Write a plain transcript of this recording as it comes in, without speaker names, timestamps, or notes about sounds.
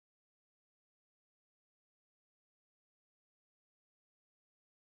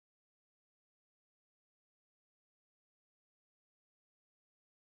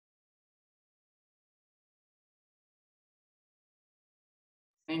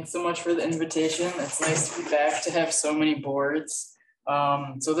Thanks so much for the invitation. It's nice to be back to have so many boards.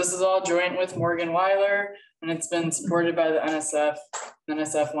 So this is all joint with Morgan Weiler, and it's been supported by the NSF. The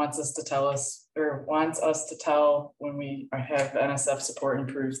NSF wants us to tell when we have NSF support and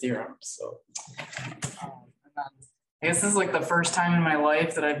prove theorems. So I guess this is like the first time in my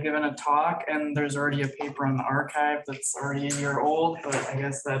life that I've given a talk, and there's already a paper on the archive that's already a year old, but I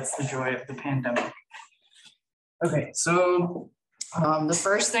guess that's the joy of the pandemic. Okay, so the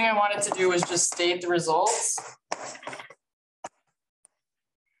first thing I wanted to do was just state the results.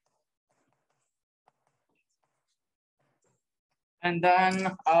 And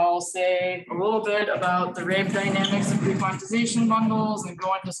then I'll say a little bit about the rate dynamics of prequantization bundles and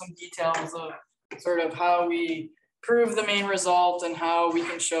go into some details of sort of how we prove the main result and how we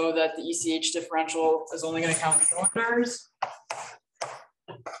can show that the ECH differential is only going to count cylinders.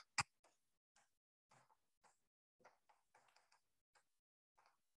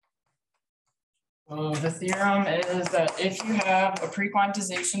 So the theorem is that if you have a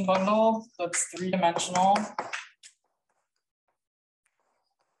prequantization bundle that's three-dimensional,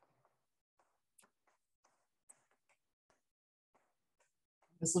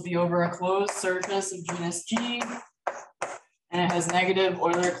 this will be over a closed surface of genus G, and it has negative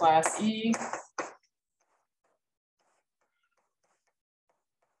Euler class E.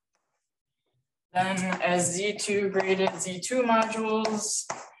 Then as Z2 graded Z2 modules,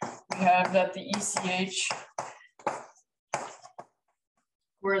 we have that the ECH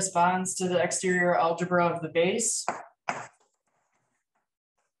corresponds to the exterior algebra of the base.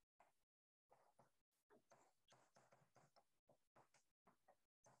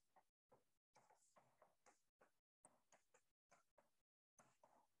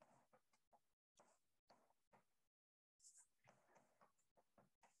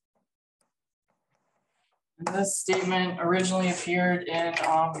 And this statement originally appeared in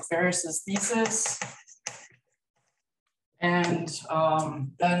Farris's thesis. And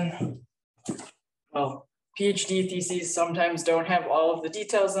then, well, PhD theses sometimes don't have all of the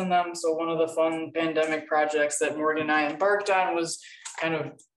details in them. So one of the fun pandemic projects that Morgan and I embarked on was kind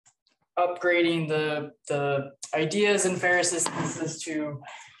of upgrading the ideas in Farris's thesis to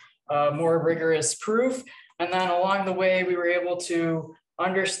more rigorous proof. And then along the way, we were able to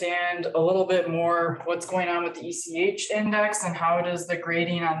understand a little bit more what's going on with the ECH index and how does the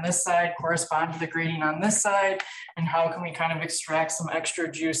grading on this side correspond to the grading on this side, and how can we kind of extract some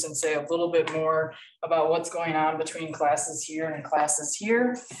extra juice and say a little bit more about what's going on between classes here and classes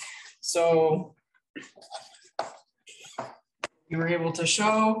here. So we were able to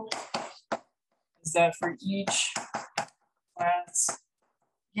show is that for each class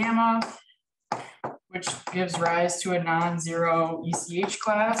gamma, which gives rise to a non-zero ECH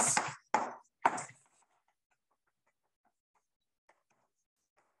class,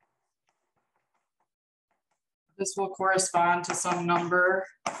 this will correspond to some number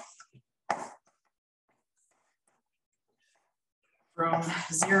from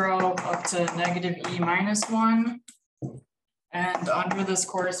 0 up to negative E minus 1. And under this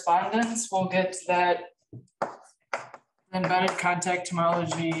correspondence, we'll get that embedded contact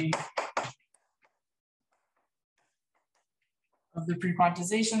homology of the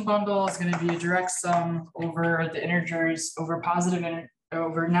prequantization bundle is going to be a direct sum over the integers over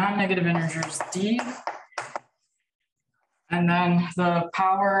non-negative integers D. And then the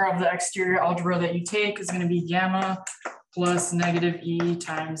power of the exterior algebra that you take is going to be gamma plus negative E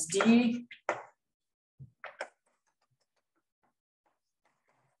times D.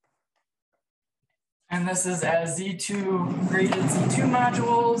 And this is as Z2 graded Z2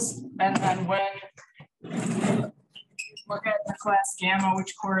 modules. And then when look at the class gamma,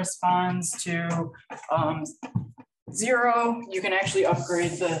 which corresponds to 0, you can actually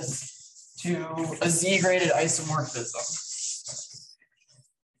upgrade this to a Z-graded isomorphism.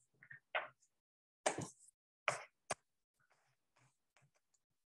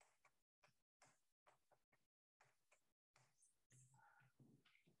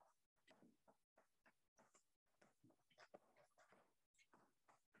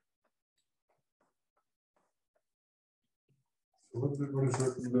 What is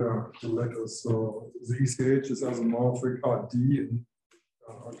written there, the letters? So the ECH is isomorphic D.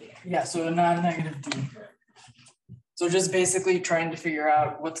 Okay. Yeah, so a non-negative D. So just basically trying to figure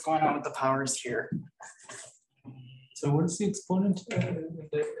out what's going on with the powers here. So what is the exponent in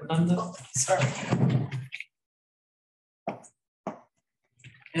the lambda? Sorry.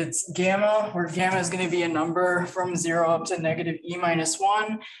 It's gamma, where gamma is going to be a number from 0 up to negative E minus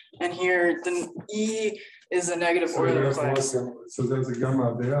 1. And here the E is a negative Euler class. So there's a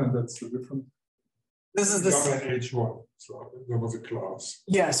gamma there, and that's the difference. This is Gamma the, H1, so there was a class.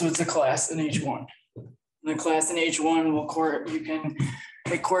 yeah, so it's a class in H1. The class in H1 will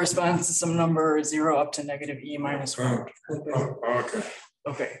it corresponds to some number 0 up to negative e minus 1. Okay.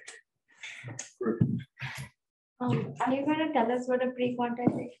 Okay. Good. Are you going to tell us what a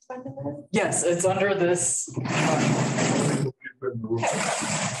prequantization bundle is? Yes, it's under this.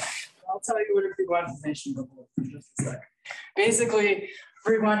 I'll tell you what a prequantization bundle is in just a sec. Basically,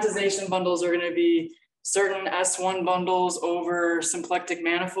 prequantization bundles are going to be certain S1 bundles over symplectic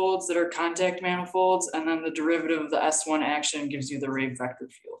manifolds that are contact manifolds, and then the derivative of the S1 action gives you the Rave vector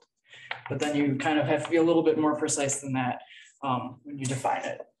field. But then you kind of have to be a little bit more precise than that when you define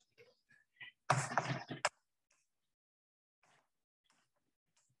it.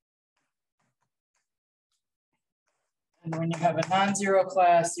 And when you have a non-zero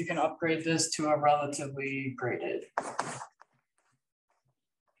class, you can upgrade this to a relatively graded.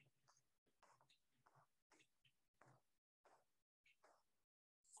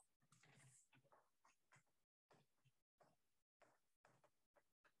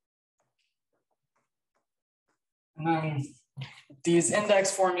 And then these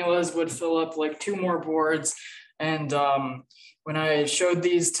index formulas would fill up like 2 more boards. And when I showed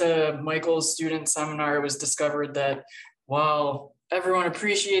these to Michael's student seminar, it was discovered that while everyone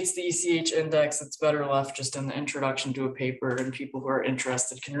appreciates the ECH index, it's better left just in the introduction to a paper, and people who are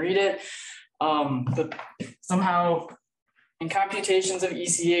interested can read it. But somehow in computations of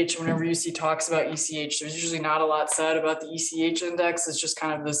ECH, whenever you see talks about ECH, there's usually not a lot said about the ECH index. It's just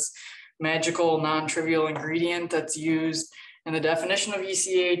kind of this magical, non-trivial ingredient that's used in the definition of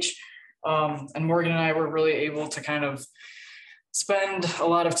ECH. And Morgan and I were really able to kind of spend a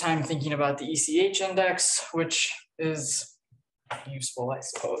lot of time thinking about the ECH index, which is useful, I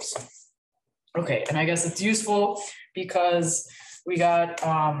suppose. Okay, and I guess it's useful because we got,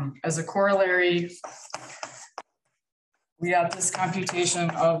 as a corollary, we got this computation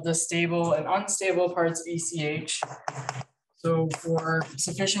of the stable and unstable parts of ECH. So for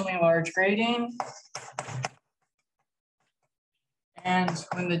sufficiently large grading, and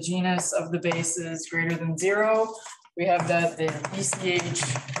when the genus of the base is greater than 0, we have that the ECH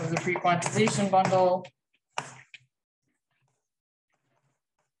of the prequantization bundle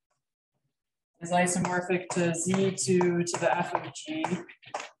is isomorphic to Z2 to the f of g,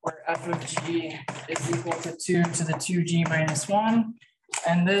 where f of g is equal to 2 to the 2g minus 1.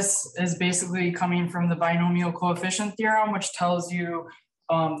 And this is basically coming from the binomial coefficient theorem, which tells you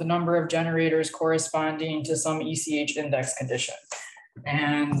the number of generators corresponding to some ECH index condition.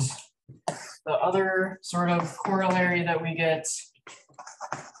 And the other sort of corollary that we get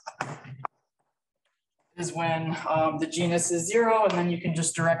is when the genus is 0, and then you can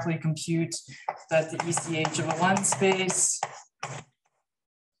just directly compute that the ECH of a lens space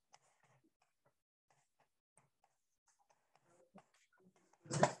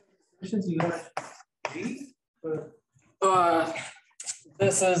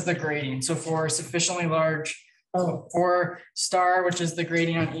this is the grading. So for sufficiently large, for star, which is the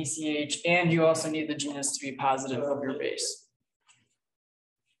grading on ECH, and you also need the genus to be positive of your base.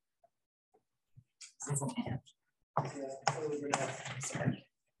 Sorry.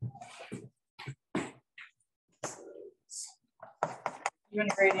 Even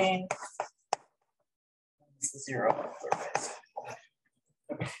grading, this is 0.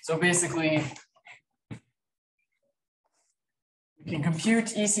 Okay, so basically, we can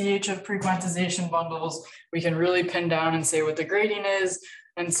compute ECH of prequantization bundles. We can really pin down and say what the grading is.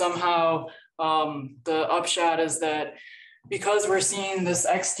 And somehow the upshot is that because we're seeing this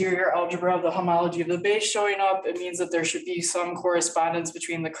exterior algebra of the homology of the base showing up, it means that there should be some correspondence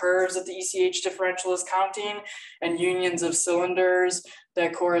between the curves that the ECH differential is counting and unions of cylinders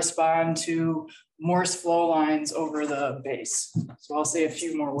that correspond to Morse flow lines over the base. So I'll say a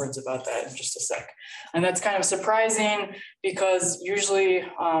few more words about that in just a sec. And that's kind of surprising because usually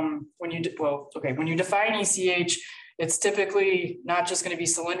when you define ECH, it's typically not just going to be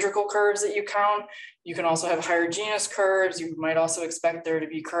cylindrical curves that you count. You can also have higher genus curves. You might also expect there to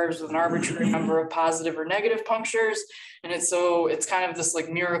be curves with an arbitrary number of positive or negative punctures. And it's kind of this like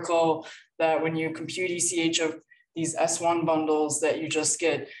miracle that when you compute ECH of these S1 bundles that you just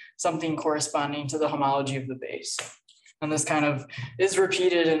get something corresponding to the homology of the base. And this kind of is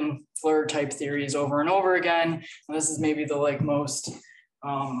repeated in Floer type theories over and over again. And this is maybe the like most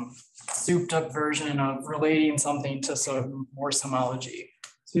souped up version of relating something to sort of Morse homology.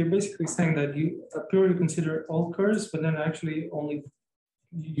 So you're basically saying that you purely consider all curves, but then actually only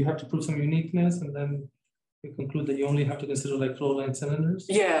you have to prove some uniqueness, and then you conclude that you only have to consider like flow line cylinders?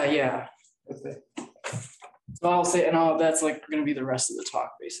 Yeah. Okay. So I'll say, and that's like going to be the rest of the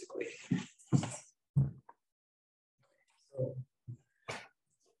talk, basically.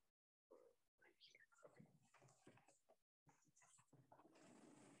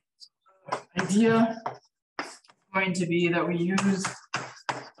 idea is going to be that we use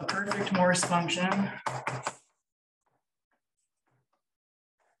a perfect Morse function to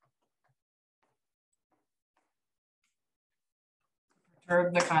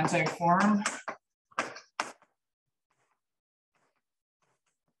perturb the contact form.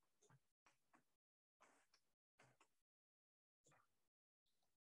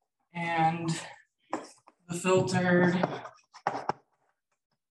 And the filtered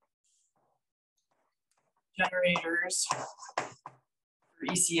generators for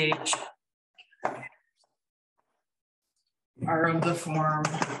ECH are of the form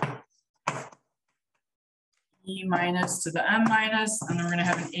E minus to the M minus, and then we're going to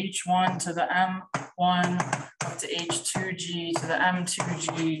have an H1 to the M1 up to H2G to the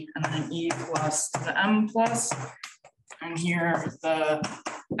M2G, and then an E plus to the M plus. And here the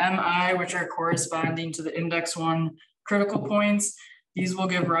MI, which are corresponding to the index 1 critical points, these will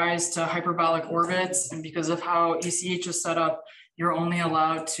give rise to hyperbolic orbits. And because of how ECH is set up, you're only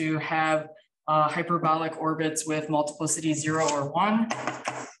allowed to have hyperbolic orbits with multiplicity 0 or 1.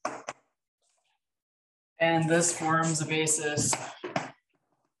 And this forms a basis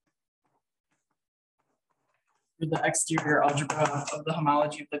for the exterior algebra of the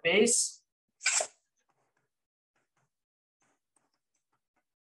homology of the base.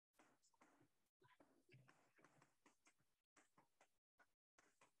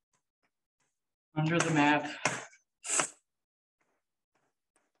 Under the map,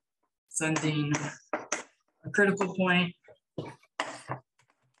 sending a critical point to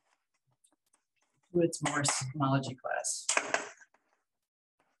its Morse homology class.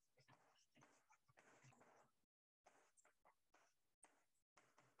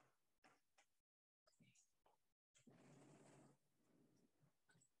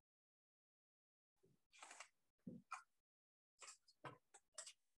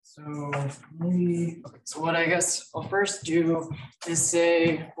 So what I guess I'll first do is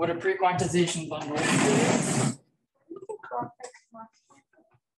say what a prequantization bundle is.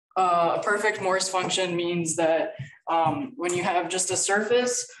 A perfect Morse function means that when you have just a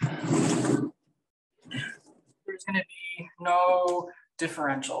surface, there's going to be no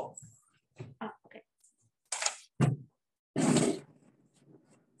differential. Oh, okay.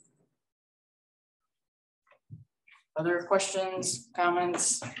 Other questions,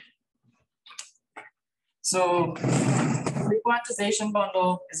 comments? So prequantization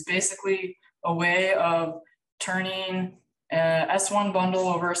bundle is basically a way of turning a S1 bundle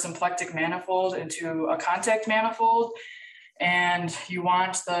over a symplectic manifold into a contact manifold. And you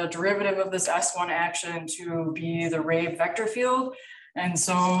want the derivative of this S1 action to be the Rabe vector field. And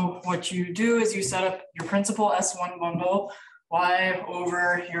so what you do is you set up your principal S1 bundle Y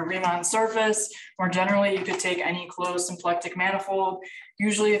over your Riemann surface. More generally, you could take any closed symplectic manifold.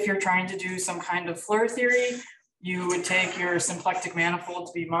 Usually if you're trying to do some kind of Floer theory, you would take your symplectic manifold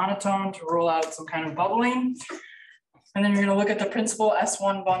to be monotone to rule out some kind of bubbling. And then you're going to look at the principal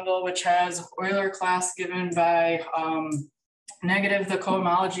S1 bundle, which has Euler class given by negative the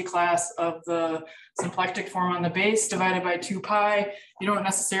cohomology class of the symplectic form on the base divided by 2 pi. You don't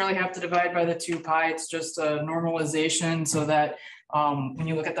necessarily have to divide by the 2 pi. It's just a normalization so that when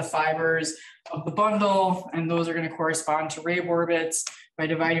you look at the fibers of the bundle, and those are going to correspond to Rabe orbits, by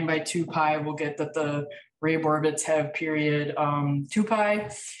dividing by 2 pi, we'll get that the Rabe orbits have period 2 pi.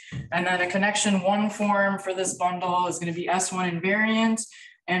 And then a connection 1 form for this bundle is going to be S1 invariant,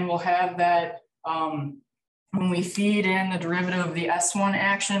 and we'll have that when we feed in the derivative of the S1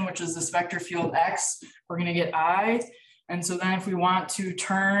 action, which is this vector field X, we're going to get I. And so then if we want to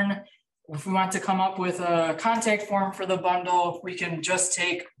come up with a contact form for the bundle, we can just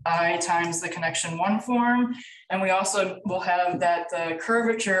take I times the connection 1 form. And we also will have that the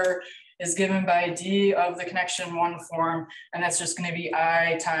curvature is given by D of the connection 1 form. And that's just going to be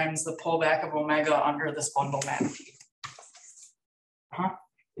I times the pullback of omega under this bundle map.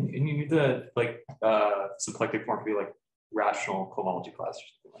 And you need the symplectic form to be like rational cohomology class or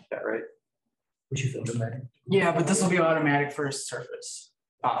something like that, right? Which is automatic. Yeah, but this will be automatic for a surface.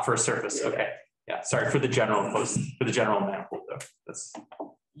 For a surface, okay. Yeah, sorry for the general manifold though. That's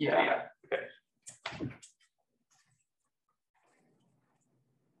yeah. Okay.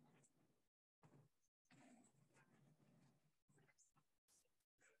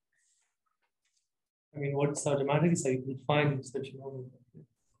 I mean, what's automatic is that you can find such an omega.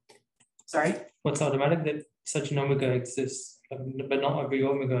 Sorry? What's automatic that such an omega exists, but not every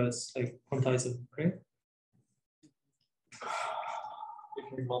omega is like quantizable, right? If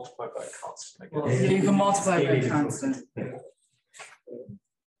you multiply by a constant. Well, yeah, you can multiply by a constant.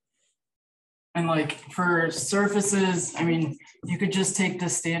 And like for surfaces, I mean, you could just take the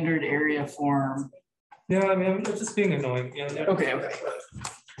standard area form. Yeah, I mean, I'm just being annoying. Yeah. Okay, okay.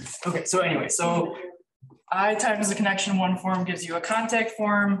 Okay, so anyway, so I times the connection one form gives you a contact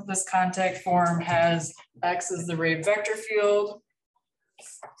form. This contact form has X as the Rave vector field.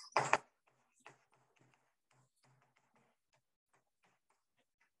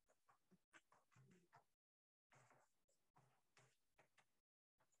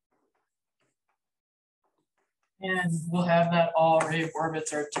 And we'll have that all Rave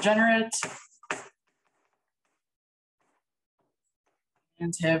orbits are degenerate.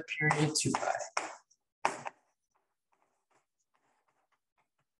 And have period 2π.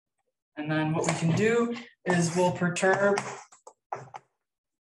 And then what we can do is we'll perturb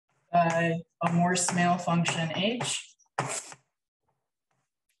by a Morse-Smale function h.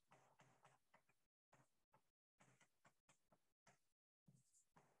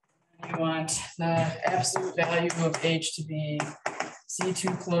 You want the absolute value of h to be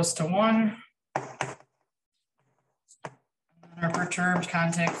C2 close to 1. And our perturbed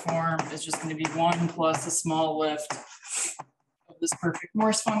contact form is just going to be 1 plus a small lift of this perfect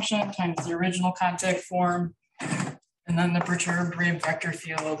Morse function times the original contact form. And then the perturbed Rave vector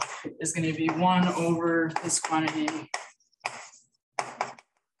field is going to be 1 over this quantity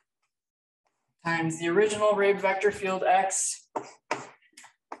times the original Rave vector field x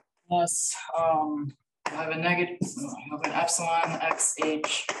plus I have a negative, I have an epsilon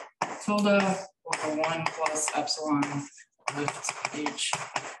xh tilde over 1 plus epsilon lift h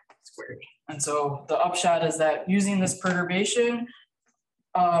squared. And so the upshot is that using this perturbation,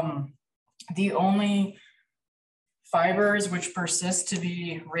 the only fibers which persist to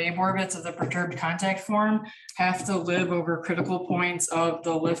be Rave orbits of the perturbed contact form have to live over critical points of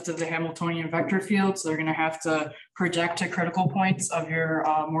the lift of the Hamiltonian vector field. So they're going to have to project to critical points of your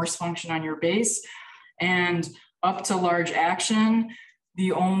Morse function on your base. And up to large action,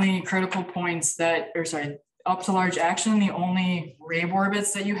 the only critical points that, or sorry, up to large action, the only Rave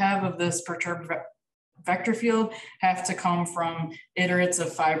orbits that you have of this perturbed vector field have to come from iterates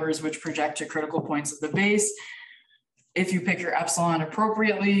of fibers which project to critical points of the base. If you pick your epsilon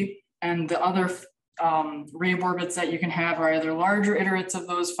appropriately, and the other Rave orbits that you can have are either larger iterates of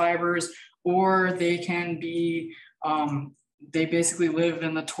those fibers, or they can be, they basically live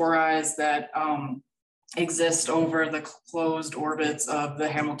in the tori's that exist over the closed orbits of the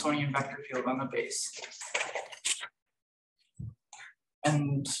Hamiltonian vector field on the base.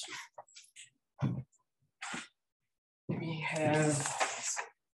 And we have,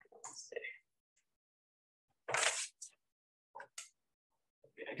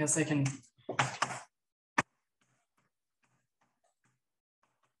 I guess I can.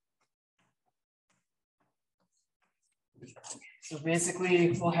 So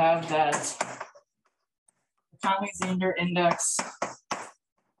basically we'll have that Conley-Zander index.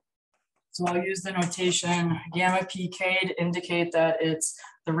 So I'll use the notation gamma pk to indicate that it's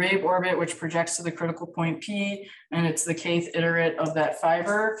the Rave orbit which projects to the critical point P, and it's the kth iterate of that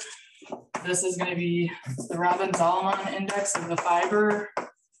fiber. This is going to be the Robin-Zalman index of the fiber.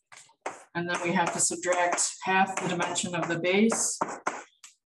 And then we have to subtract half the dimension of the base.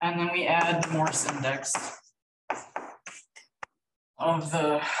 And then we add the Morse index of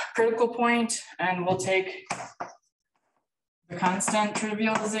the critical point, and we'll take the constant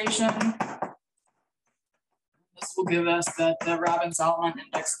trivialization. This will give us that the Robin-Zalman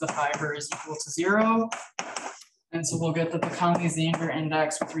index of the fiber is equal to 0. And so we'll get that the Conley-Zander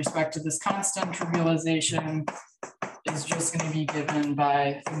index with respect to this constant trivialization is just going to be given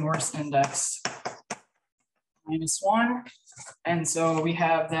by the Morse index -1. And so we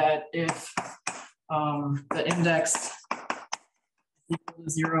have that if the index is equal to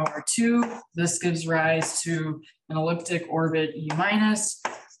 0 or 2, this gives rise to an elliptic orbit E minus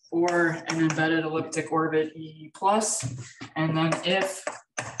or an embedded elliptic orbit E plus. And then if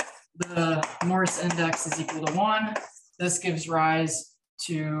the Morse index is equal to 1, this gives rise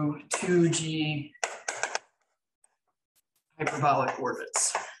to 2G hyperbolic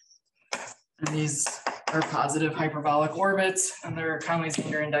orbits. And these are positive hyperbolic orbits, and their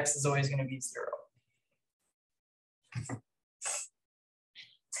Conley-Zander index is always going to be 0.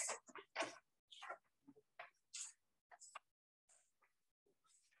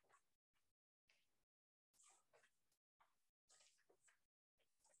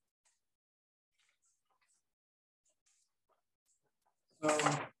 So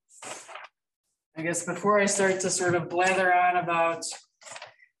I guess before I start to sort of blather on about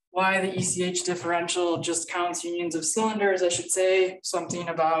why the ECH differential just counts unions of cylinders, I should say something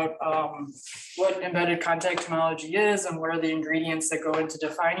about what embedded contact homology is and what are the ingredients that go into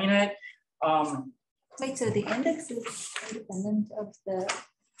defining it. Wait, so the index is independent of the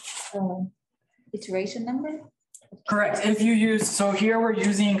iteration number? Correct. If you use, so here we're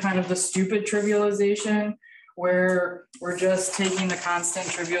using kind of the stupid trivialization where we're just taking the constant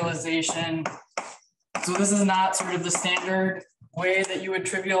trivialization. So this is not sort of the standard way that you would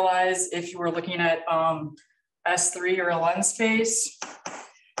trivialize if you were looking at S3 or a lens space.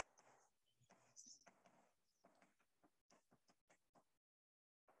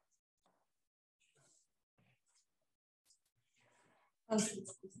 Oh, so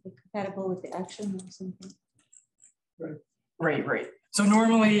it's compatible with the action or something? Right. So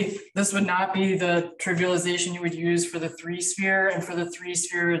normally this would not be the trivialization you would use for the 3-sphere, and for the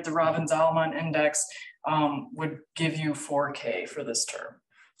 3-sphere, the Robin-Zalman index would give you 4K for this term.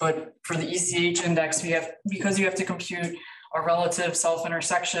 But for the ECH index, because you have to compute a relative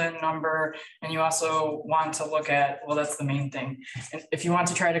self-intersection number, and you also want to look at, well, that's the main thing. If you want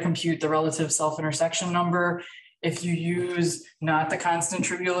to try to compute the relative self-intersection number, if you use not the constant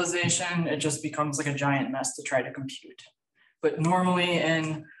trivialization, it just becomes like a giant mess to try to compute. But normally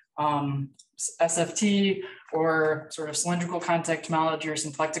in SFT or sort of cylindrical contact homology or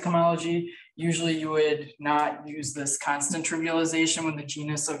symplectic homology, usually you would not use this constant trivialization when the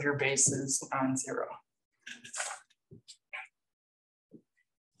genus of your base is non-zero.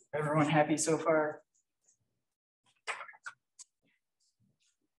 Everyone happy so far?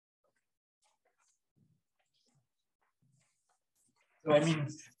 So, I mean,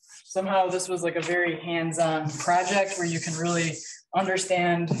 somehow this was like a very hands-on project where you can really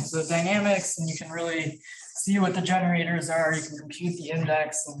understand the dynamics and you can really see what the generators are. You can compute the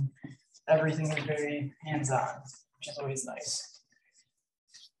index, and everything is very hands-on, which is always nice.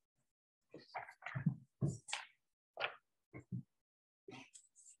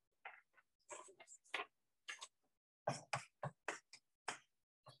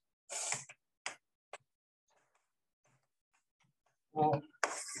 Well,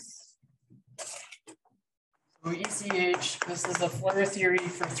 so ECH, this is a Floer theory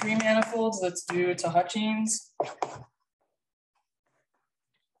for 3 manifolds that's due to Hutchings.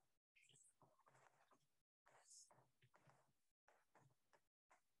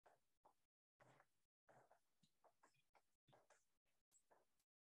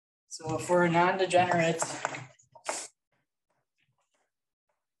 So for a non-degenerate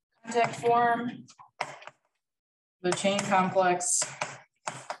contact form, the chain complex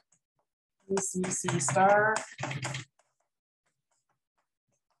ECC star.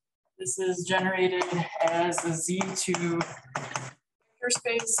 This is generated as a Z2 vector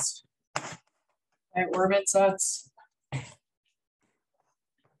space by orbit sets.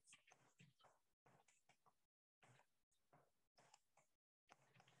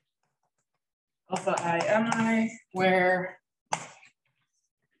 Alpha I mi, where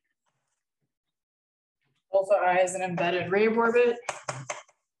alpha I is an embedded Rabe orbit.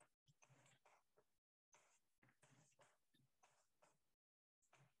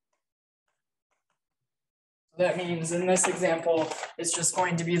 That means in this example, it's just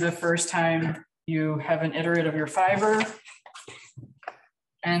going to be the first time you have an iterate of your fiber.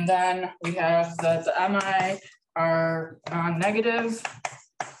 And then we have that the mi are non-negative.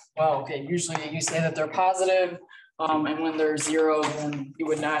 Well, okay, usually you say that they're positive, and when they're 0, then you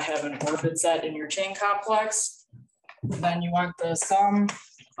would not have an orbit set in your chain complex. And then you want the sum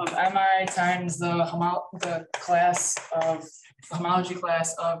of mi times the homology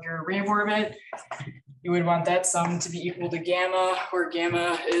class of your Rabe orbit. You would want that sum to be equal to gamma, where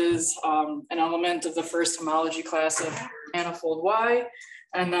gamma is an element of the first homology class of manifold Y.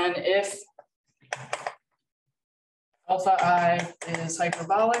 And then if alpha I is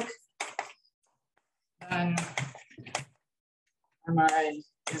hyperbolic, then mi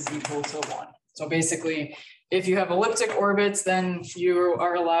is equal to 1. So basically, if you have elliptic orbits, then you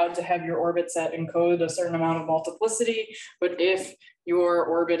are allowed to have your orbit set encode a certain amount of multiplicity. But if your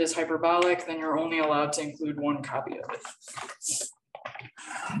orbit is hyperbolic, then you're only allowed to include one copy of it.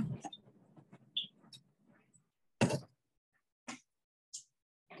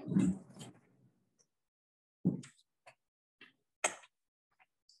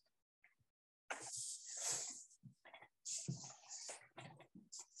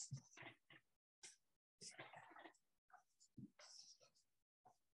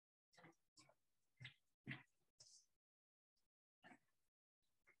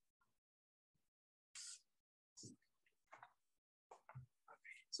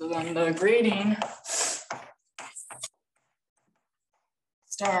 So then the grading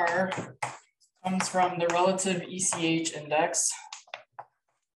star comes from the relative ECH index.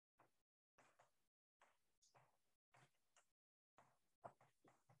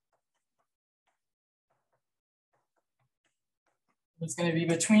 It's going to be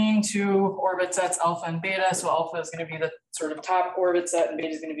between two orbit sets, alpha and beta. So alpha is going to be the sort of top orbit set and beta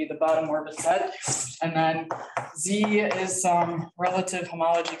is going to be the bottom orbit set. And then Z is some relative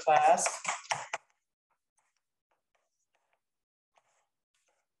homology class.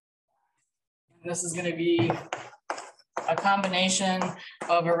 And this is going to be a combination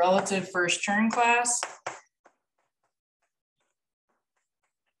of a relative first term class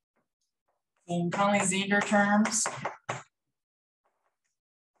in Conley-Zander terms,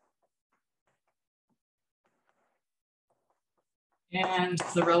 and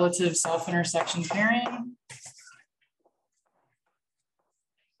the relative self-intersection pairing.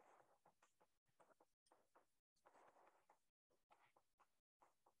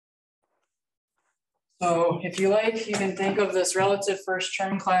 So if you like, you can think of this relative first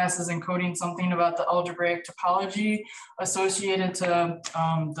term class as encoding something about the algebraic topology associated to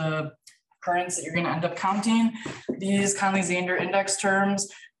the currents that you're going to end up counting. These Conley-Zander index terms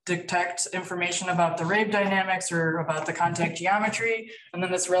detect information about the Rabe dynamics or about the contact geometry. And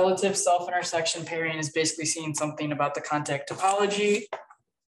then this relative self-intersection pairing is basically seeing something about the contact topology.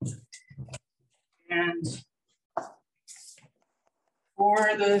 And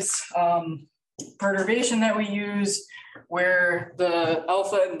for this perturbation that we use, where the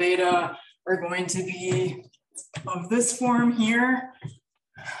alpha and beta are going to be of this form here,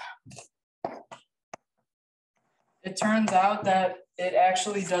 it turns out that it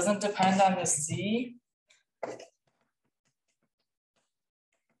actually doesn't depend on this Z.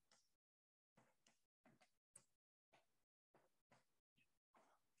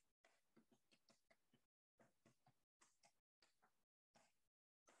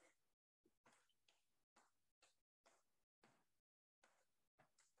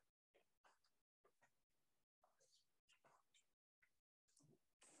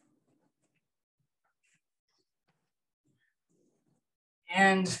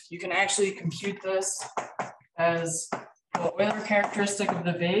 And you can actually compute this as the Euler characteristic of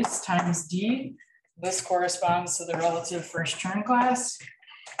the base times D. This corresponds to the relative first term class.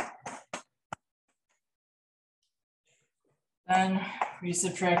 Then we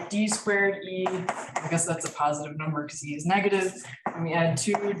subtract D squared E. I guess that's a positive number because E is negative. And we add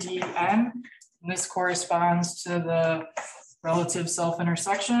 2dn. And this corresponds to the relative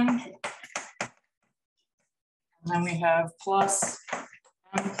self-intersection. And then we have plus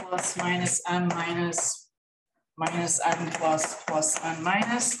m plus minus m minus n plus n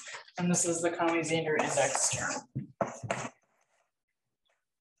minus, and this is the Conley-Zander index term.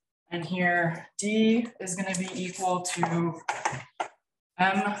 And here D is going to be equal to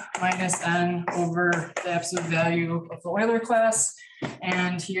m minus n over the absolute value of the Euler class,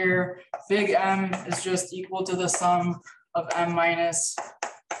 and here big M is just equal to the sum of m minus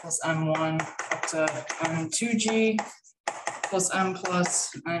plus m1 up to m2g plus m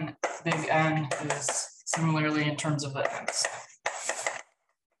plus, and big N is similarly in terms of the n's.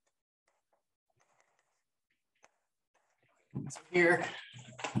 So here,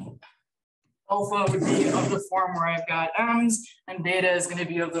 alpha would be of the form where I've got m's, and beta is going to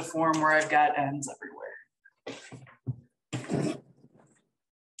be of the form where I've got n's everywhere.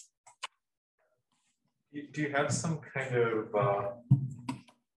 Do you have some kind of,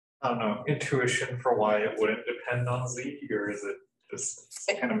 I don't know, intuition for why it wouldn't depend on Z, or is it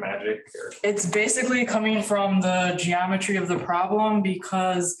just kind of magic? Or? It's basically coming from the geometry of the problem,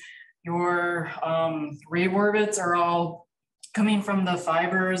 because your Rabe orbits are all coming from the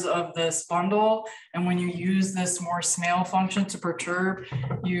fibers of this bundle. And when you use this more Smale function to perturb,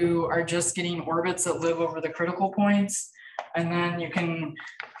 you are just getting orbits that live over the critical points. And then you can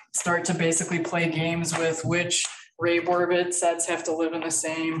start to basically play games with which Rabe orbit sets have to live in the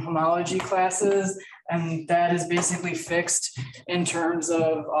same homology classes. And that is basically fixed in terms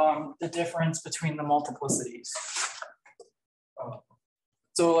of the difference between the multiplicities.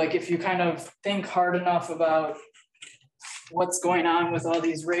 So like if you kind of think hard enough about what's going on with all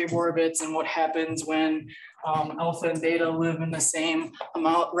these Rabe orbits and what happens when alpha and beta live in the same,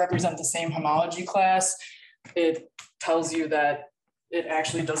 represent the same homology class, it tells you that it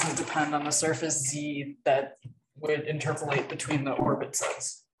actually doesn't depend on the surface Z that would interpolate between the orbit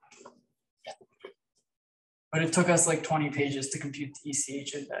sets. But it took us like 20 pages to compute the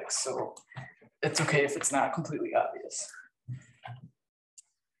ECH index, so it's okay if it's not completely obvious.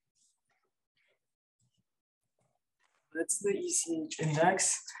 That's the ECH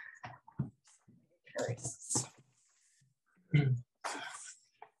index. And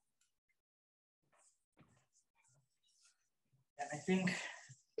I think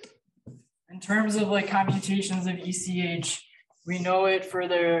in terms of like computations of ECH, we know it for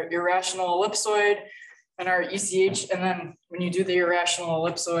the irrational ellipsoid. and our ECH, and then when you do the irrational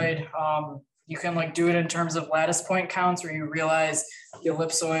ellipsoid, you can like do it in terms of lattice point counts where you realize the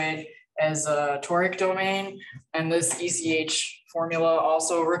ellipsoid as a toric domain, and this ECH formula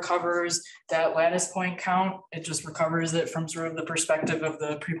also recovers that lattice point count. It just recovers it from sort of the perspective of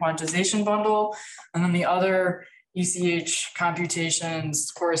the prequantization bundle. And then the other ECH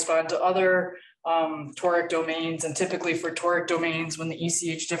computations correspond to other toric domains. And typically for toric domains, when the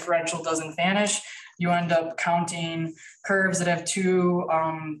ECH differential doesn't vanish, you end up counting curves that have two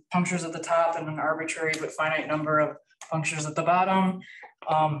punctures at the top and an arbitrary but finite number of punctures at the bottom.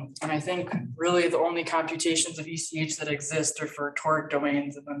 And I think really the only computations of ECH that exist are for toric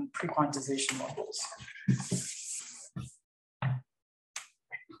domains and then prequantization bundles.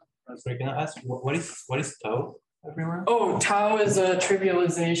 Sorry, can I ask what is tau everywhere? Oh, tau is a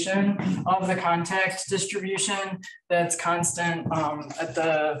trivialization of the contact distribution that's constant at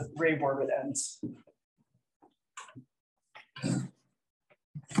the Rabe orbit ends.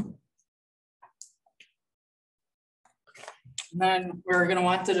 And then we're going to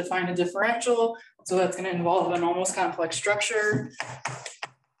want to define a differential. So that's going to involve an almost complex structure.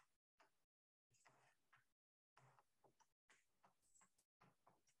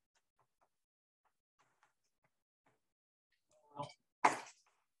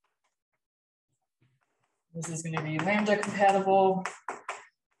 This is going to be lambda compatible,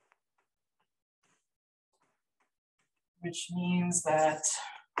 which means that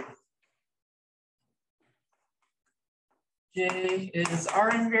J is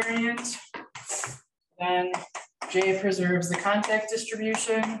R invariant, then J preserves the contact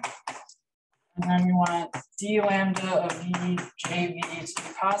distribution, and then we want d lambda of V JV to be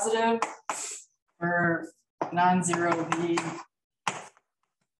positive for non-zero V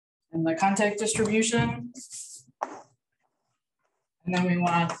in the contact distribution. And then we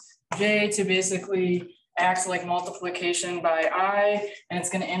want J to basically act like multiplication by I, and it's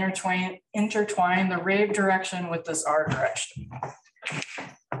going to intertwine the Rabe direction with this R direction.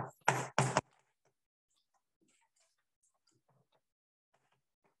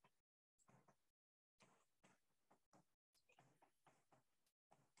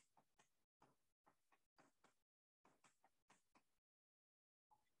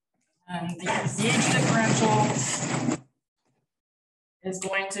 And the ECH differential is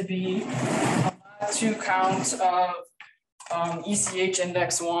going to be a mod 2 count of ECH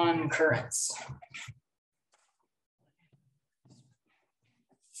index 1 currents.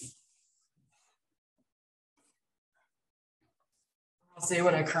 I'll say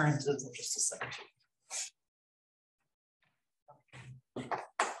what a current is in just a second.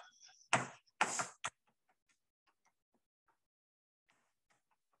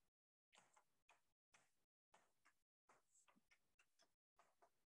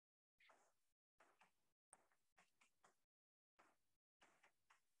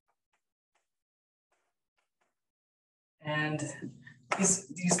 And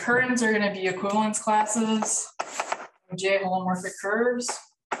these currents are going to be equivalence classes of J holomorphic curves.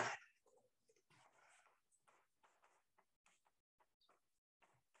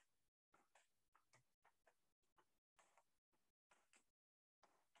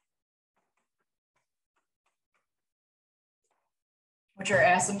 Which are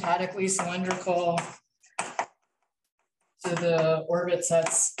asymptotically cylindrical to the orbit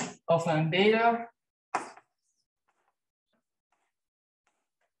sets alpha and beta.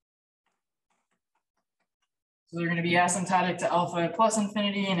 So they're going to be asymptotic to alpha at plus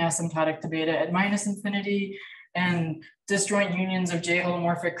infinity and asymptotic to beta at minus infinity. And disjoint unions of J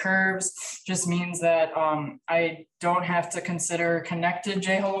holomorphic curves just means that I don't have to consider connected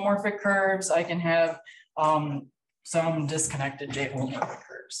J holomorphic curves. I can have some disconnected J holomorphic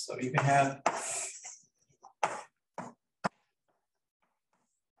curves. So you can have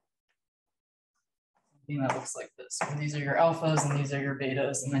that looks like this. And these are your alphas and these are your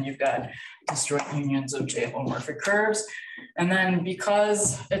betas, and then you've got disjoint unions of J holomorphic curves. And then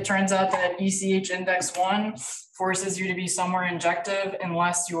because it turns out that ECH index 1 forces you to be somewhere injective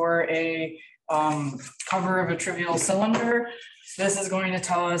unless you're a cover of a trivial cylinder, this is going to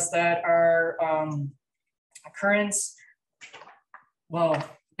tell us that our currents, well,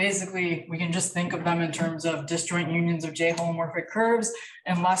 basically, we can just think of them in terms of disjoint unions of J holomorphic curves,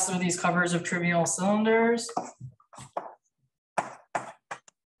 unless they're these covers of trivial cylinders.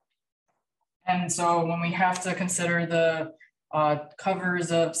 And so when we have to consider the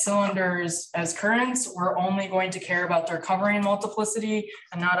covers of cylinders as currents, we're only going to care about their covering multiplicity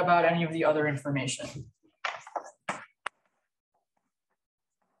and not about any of the other information.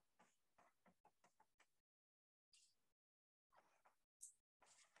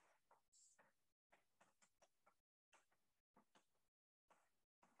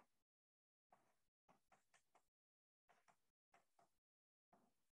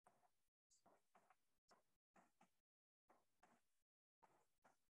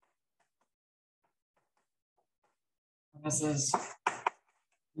 This is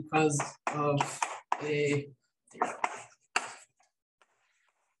because of a theorem.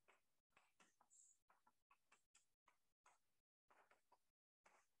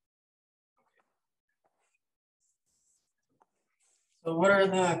 So what are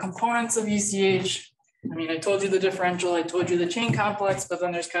the components of ECH? I mean, I told you the differential, I told you the chain complex, but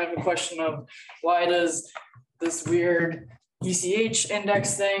then there's kind of a question of why does this weird ECH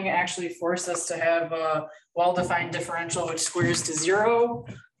index thing actually force us to have a well-defined differential which squares to 0?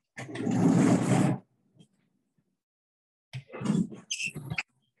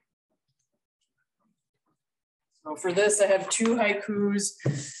 So for this, I have 2 haikus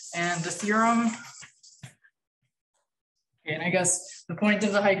and the theorem. Okay, and I guess the point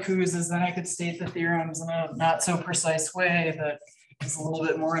of the haikus is then I could state the theorems in a not so precise way that is a little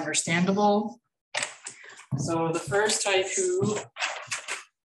bit more understandable. So the first haiku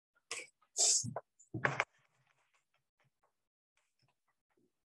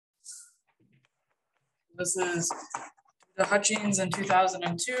this is the Hutchings in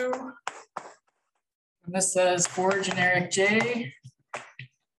 2002. And this says for generic J,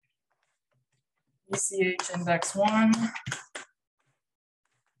 ECH index 1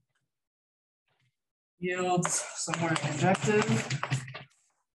 yields somewhere injective.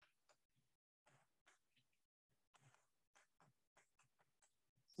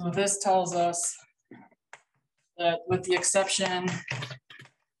 So this tells us that with the exception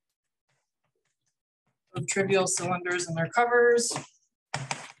of trivial cylinders and their covers,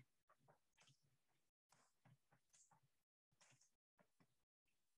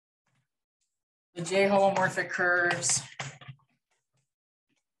 the J holomorphic curves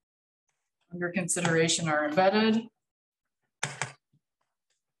under consideration are embedded.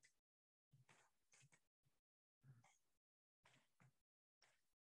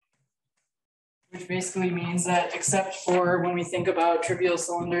 Which basically means that except for when we think about trivial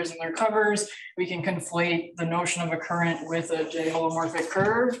cylinders and their covers, we can conflate the notion of a current with a J holomorphic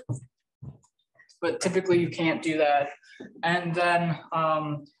curve. But typically you can't do that. And then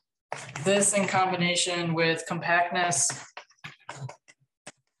this in combination with compactness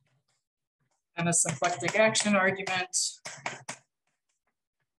and a symplectic action argument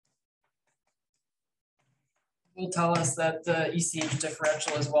will tell us that the ECH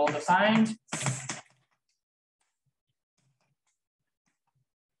differential is well defined.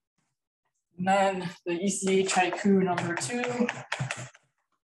 And then the ECH haiku number 2.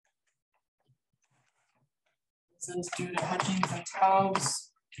 This is due to Hutchings and Taubes.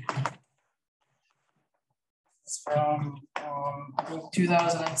 It's from I think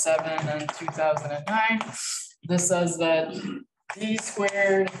 2007 and 2009. This says that D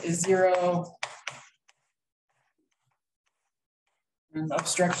squared is 0. And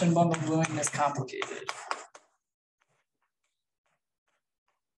obstruction bundle gluing is complicated.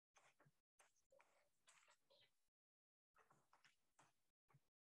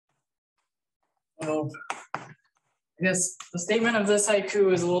 So I guess the statement of this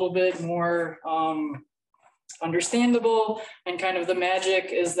haiku is a little bit more understandable, and kind of the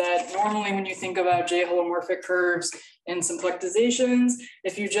magic is that normally when you think about J holomorphic curves in symplectizations,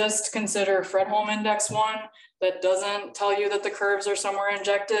 if you just consider Fredholm index 1, that doesn't tell you that the curves are somewhere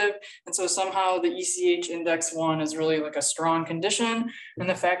injective. And so somehow the ECH index 1 is really like a strong condition. And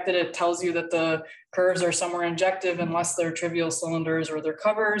the fact that it tells you that the curves are somewhere injective unless they're trivial cylinders or they're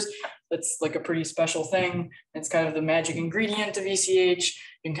covers, that's like a pretty special thing. It's kind of the magic ingredient of ECH.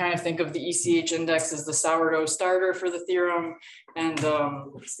 You can kind of think of the ECH index as the sourdough starter for the theorem. And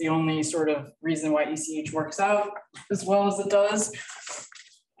it's the only sort of reason why ECH works out as well as it does.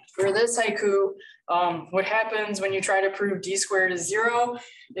 For this haiku, what happens when you try to prove D squared is 0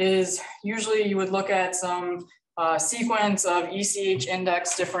 is usually you would look at some sequence of ECH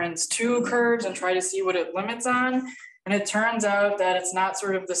index difference 2 curves and try to see what it limits on. And it turns out that it's not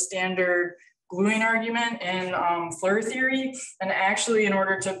sort of the standard gluing argument in Floer theory. And actually, in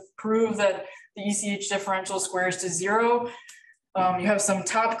order to prove that the ECH differential squares to 0, you have some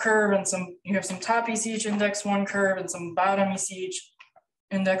top curve and you have some top ECH index 1 curve and some bottom ECH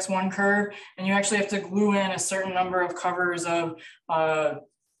index 1 curve, and you actually have to glue in a certain number of covers of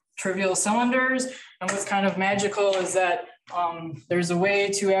trivial cylinders. And what's kind of magical is that there's a way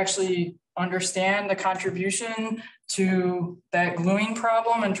to actually understand the contribution to that gluing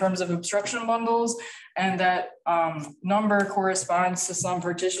problem in terms of obstruction bundles, and that number corresponds to some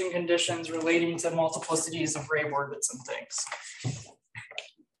partition conditions relating to multiplicities of Ray orbits and things.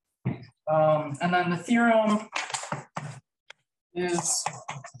 And then the theorem is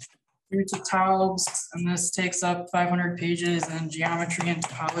due to Taubes, and this takes up 500 pages in geometry and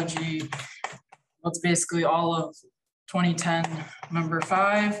topology. That's basically all of 2010 number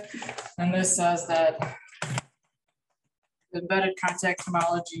 5. And this says that embedded contact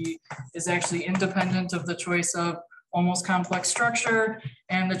homology is actually independent of the choice of almost complex structure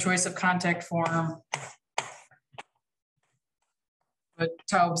and the choice of contact form. But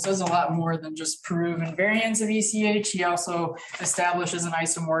Taubes does a lot more than just prove invariance of ECH. He also establishes an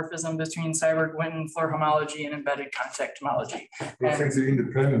isomorphism between Seiberg-Winton Floer homology and embedded contact homology. I think the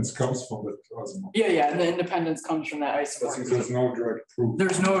independence comes from that isomorphism. Yeah, and the independence comes from that I think isomorphism. there's no direct proof.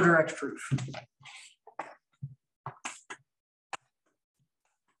 There's no direct proof.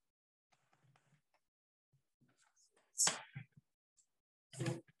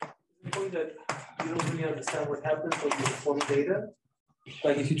 The point that you don't really understand what happens when you form data,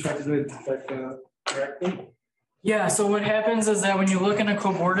 like if you try to do it like correctly. Yeah, so what happens is that when you look in a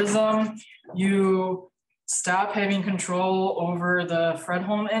cobordism, you stop having control over the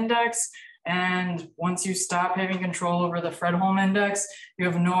Fredholm index. And once you stop having control over the Fredholm index, you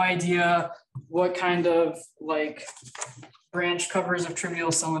have no idea what kind of like branch covers of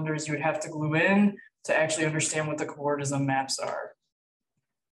trivial cylinders you would have to glue in to actually understand what the cobordism maps are.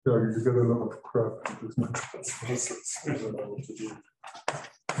 Yeah, you get a lot of crap. There's no process. I don't know what to do.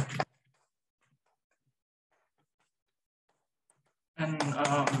 And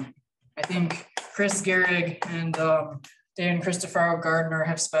I think Chris Gehrig and Dan Christopher Gardner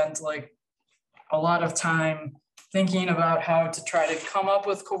have spent like a lot of time thinking about how to try to come up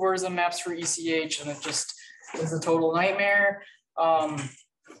with cobordism maps for ECH, and it just is a total nightmare.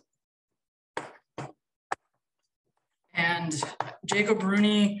 And Jacob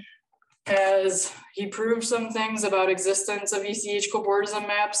Rooney he proved some things about existence of ECH cobordism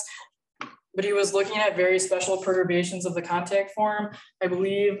maps, but he was looking at very special perturbations of the contact form. I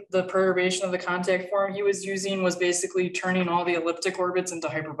believe the perturbation of the contact form he was using was basically turning all the elliptic orbits into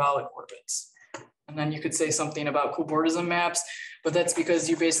hyperbolic orbits. And then you could say something about cobordism maps, but that's because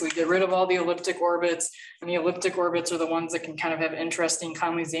you basically get rid of all the elliptic orbits, and the elliptic orbits are the ones that can kind of have interesting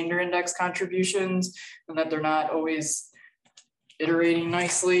Conley-Zander index contributions, and that they're not always iterating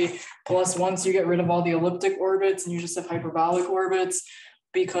nicely. Plus, once you get rid of all the elliptic orbits and you just have hyperbolic orbits,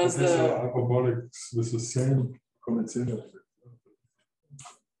 because These the are hyperbolics with the same condensation.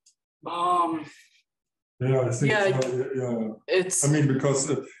 Yeah, I think yeah, yeah. it's. I mean, because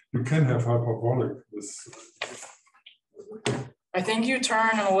you can have hyperbolic with. I think you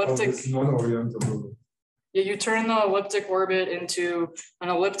turn an elliptic. It's non-orientable. Yeah, you turn the elliptic orbit into an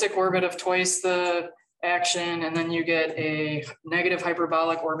elliptic orbit of twice the action, and then you get a negative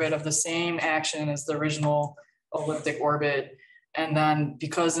hyperbolic orbit of the same action as the original elliptic orbit. And then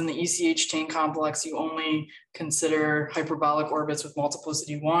because in the ECH chain complex, you only consider hyperbolic orbits with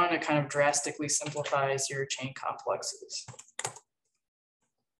multiplicity 1, it kind of drastically simplifies your chain complexes.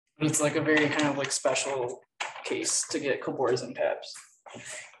 But it's like a very kind of like special case to get cobordism tabs.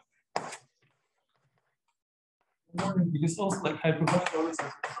 Because also like hyperbolic orbits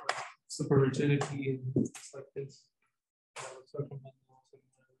have super rigidity and stuff like this.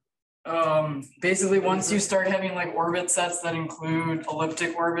 Basically, once you start having like orbit sets that include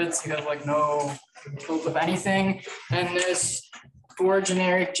elliptic orbits, you have like no proof of anything. And this for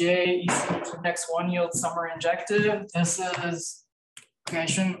generic J, ECH index 1 yields summer injective. This is,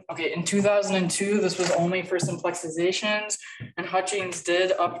 okay, in 2002, this was only for simplicizations, and Hutchings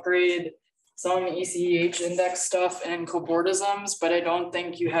did upgrade some ECH index stuff in cobordisms, but I don't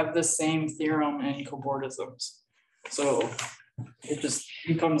think you have the same theorem in cobordisms. So it just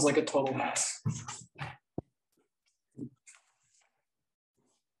becomes like a total mess.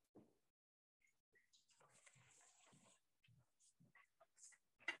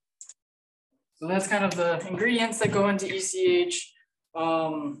 So that's kind of the ingredients that go into ECH.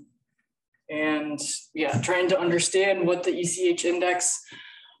 And yeah, trying to understand what the ECH index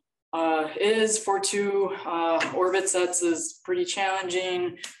is for two orbit sets is pretty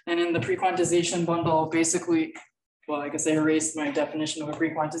challenging. And in the prequantization bundle, basically, well, I guess I erased my definition of a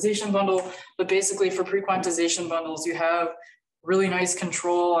prequantization bundle, but basically for prequantization bundles, you have really nice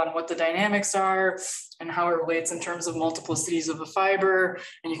control on what the dynamics are and how it relates in terms of multiplicities of a fiber.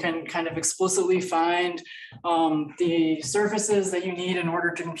 And you can kind of explicitly find the surfaces that you need in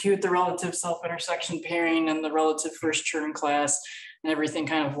order to compute the relative self-intersection pairing and the relative first Chern class, and everything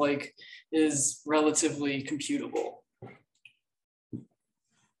kind of like is relatively computable.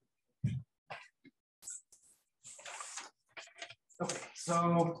 Okay,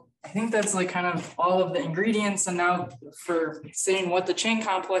 so I think that's like kind of all of the ingredients. And now for saying what the chain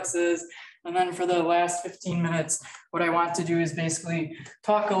complex is, and then for the last 15 minutes, what I want to do is basically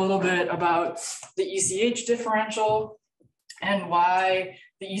talk a little bit about the ECH differential and why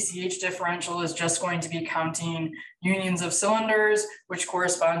the ECH differential is just going to be counting unions of cylinders, which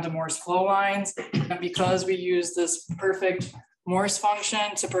correspond to Morse flow lines. And because we use this perfect Morse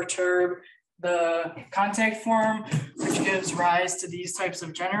function to perturb the contact form, which gives rise to these types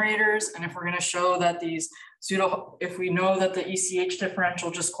of generators. And if we're going to show that these if we know that the ECH differential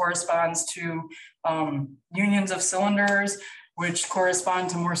just corresponds to unions of cylinders, which correspond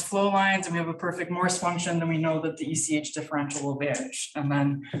to Morse flow lines, and we have a perfect Morse function, then we know that the ECH differential will vanish. And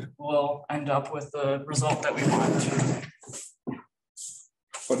then we'll end up with the result that we want to.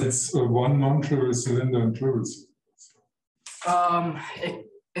 But it's one non-trivial cylinder and trivial cylinder.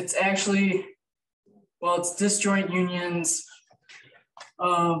 It's actually, well, it's disjoint unions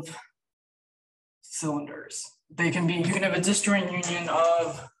of cylinders. They can be, you can have a disjoint union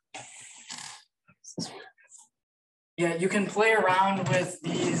of, yeah, you can play around with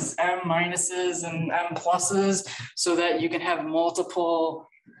these M minuses and M pluses so that you can have multiple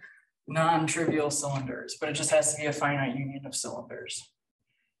non-trivial cylinders, but it just has to be a finite union of cylinders.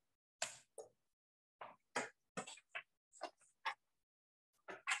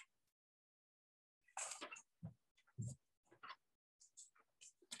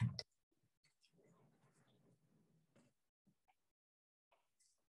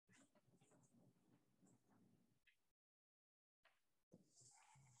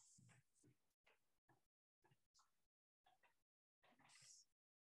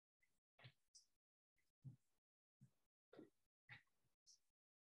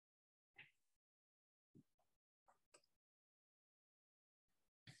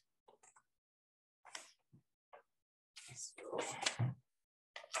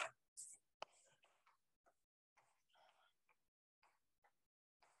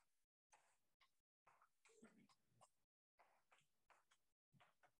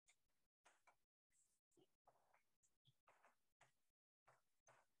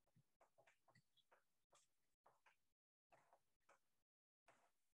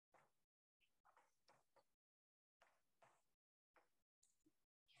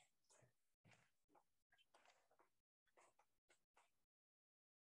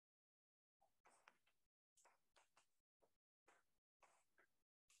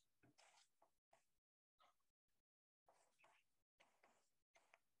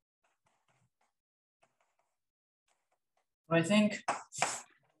 I think,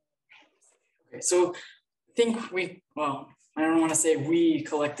 okay, so I think well, I don't want to say we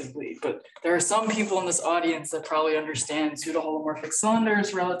collectively, but there are some people in this audience that probably understand pseudo-holomorphic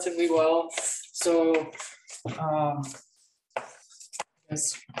cylinders relatively well. So,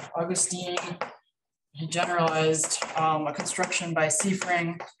 as Augustine, he generalized a construction by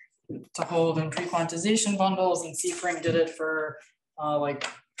Seifring to hold in prequantization bundles, and Seifring did it for like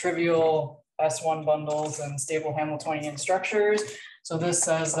trivial S1 bundles and stable Hamiltonian structures. So this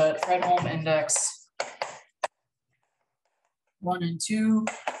says that Fredholm index 1 and 2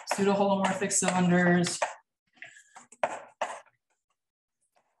 pseudo-holomorphic cylinders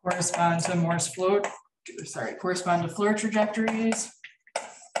correspond to correspond to flow trajectories.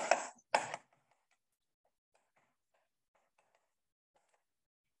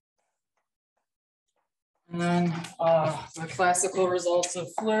 And then the classical results of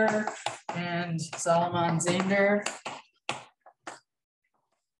Fleur and Salomon-Zander.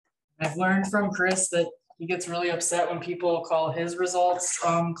 I've learned from Chris that he gets really upset when people call his results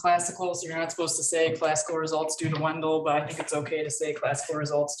classical. So you're not supposed to say classical results due to Wendell, but I think it's okay to say classical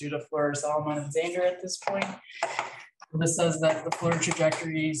results due to Fleur, Salomon, and Zander at this point. This says that the Fleur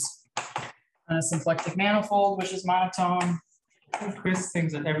trajectories on a symplectic manifold, which is monotone. Chris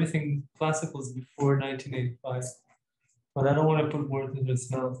thinks that everything classical is before 1985, but I don't want to put words in his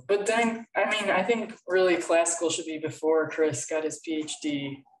mouth. But then, I mean, I think really classical should be before Chris got his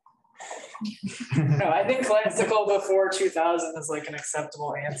PhD. No, I think classical before 2000 is like an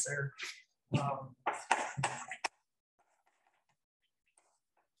acceptable answer. I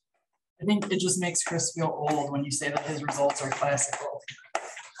think it just makes Chris feel old when you say that his results are classical.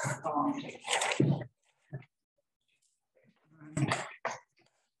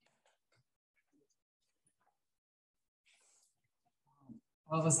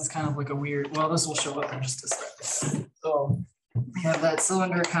 Well, this is kind of like a weird, well, this will show up in just a second. So we have that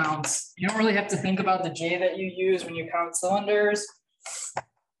cylinder counts. You don't really have to think about the J that you use when you count cylinders.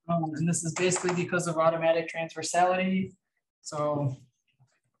 And this is basically because of automatic transversality. So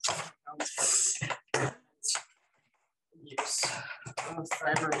use of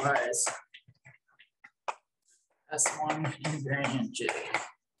fiberwise S1 invariant J.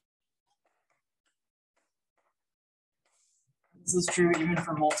 This is true even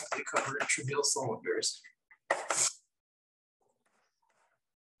for multiply covered trivial cylinders.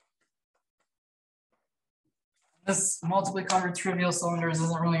 This multiply covered trivial cylinders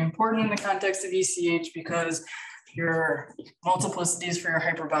isn't really important in the context of ECH because your multiplicities for your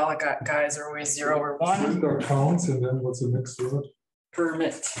hyperbolic guys are always 0 or 1. Cylinder counts, and then what's the next word?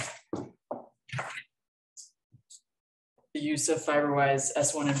 Permit the use of fiberwise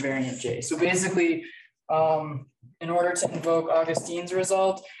S1 invariant J. So basically, in order to invoke Augustine's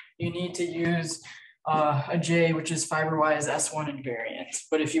result, you need to use a J which is fiberwise S1 invariant.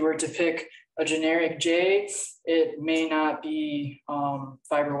 But if you were to pick a generic J, it may not be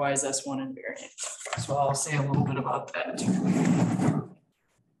fiberwise S1 invariant. So I'll say a little bit about that.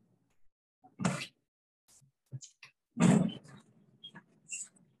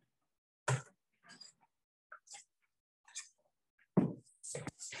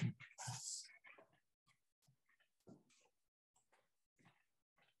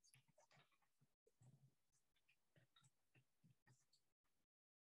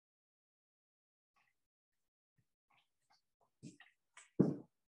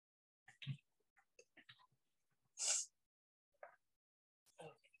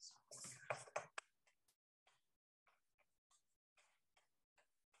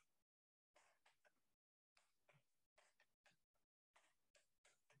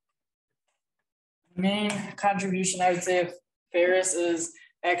 Main contribution, I would say, of Farris is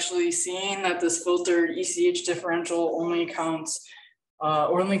actually seeing that this filtered ECH differential only counts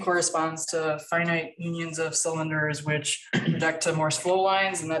or only corresponds to finite unions of cylinders which project to Morse flow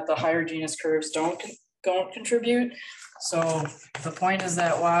lines, and that the higher genus curves don't contribute. So the point is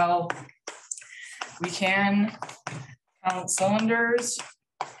that while we can count cylinders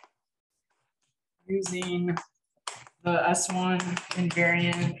using the S1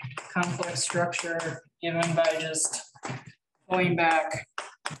 invariant complex structure given by just pulling back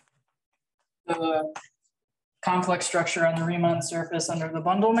the complex structure on the Riemann surface under the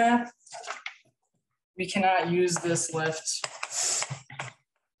bundle map, we cannot use this lift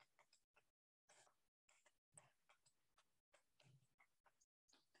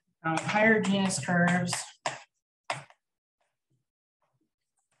higher genus curves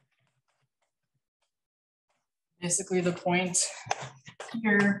basically the point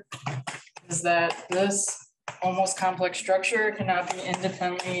here is that this almost complex structure cannot be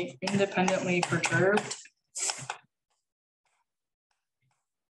independently perturbed.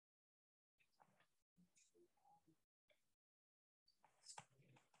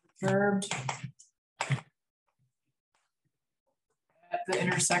 Perturbed at the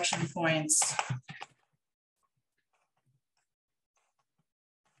intersection points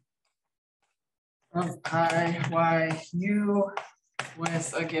of I, Y, U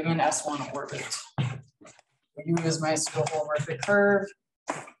with a given S1 orbit. U is my pseudo-holomorphic curve.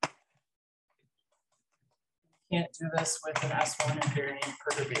 Can't do this with an S1 invariant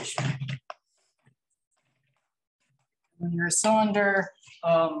perturbation. When you're a cylinder,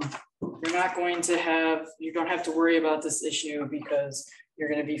 you're not going to have, you don't have to worry about this issue because you're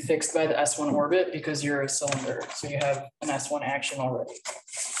going to be fixed by the S1 orbit because you're a cylinder. So you have an S1 action already.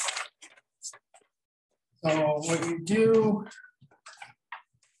 So what you do,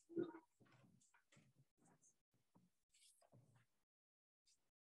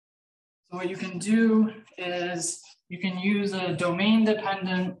 so what you can do is you can use a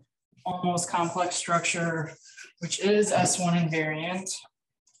domain-dependent, almost complex structure, which is S1 invariant.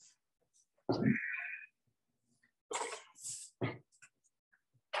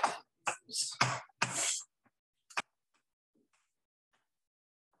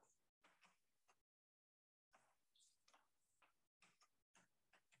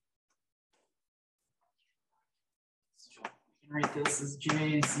 Write this as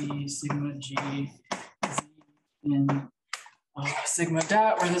J, Z, sigma, G, Z, in sigma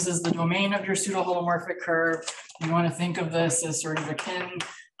dot, where this is the domain of your pseudo-holomorphic curve. You want to think of this as sort of akin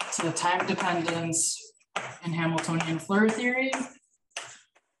to the time dependence in Hamiltonian Floer theory.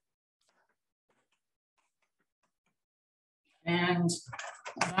 And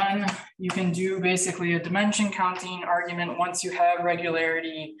then you can do basically a dimension counting argument once you have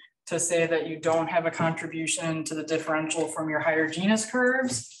regularity to say that you don't have a contribution to the differential from your higher genus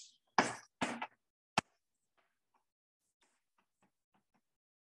curves.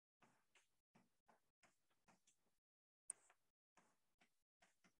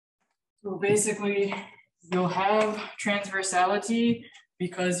 So basically, you'll have transversality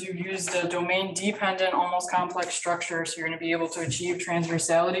because you used a domain-dependent, almost complex structure. So you're going to be able to achieve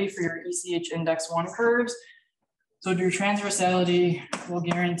transversality for your ECH index 1 curves. So your transversality will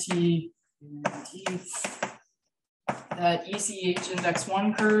guarantee that ECH index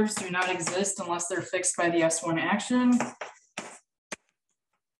 1 curves do not exist unless they're fixed by the S1 action.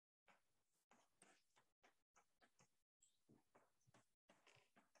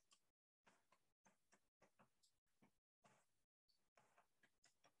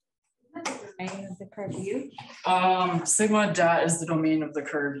 domain of the curve U? Sigma dot is the domain of the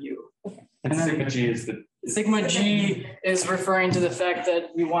curve U. And then- sigma g is the. Sigma G is referring to the fact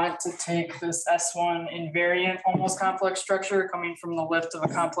that we want to take this S1 invariant almost complex structure coming from the lift of a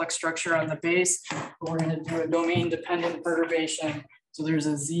complex structure on the base. We're going to do a domain dependent perturbation. So there's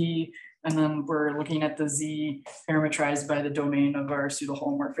a Z, and then we're looking at the Z parametrized by the domain of our pseudo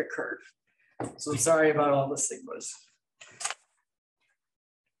homomorphic curve. So sorry about all the sigmas.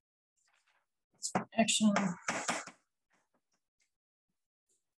 Action.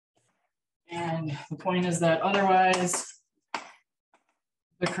 And the point is that otherwise,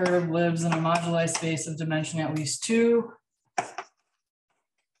 the curve lives in a moduli space of dimension at least 2.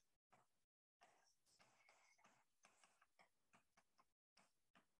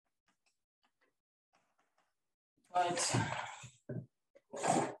 But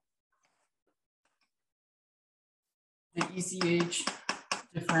the ECH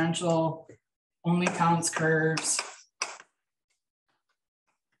differential only counts curves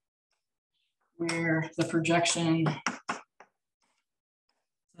where the projection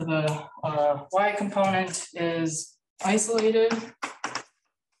to the y component is isolated.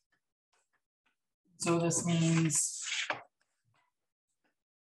 So this means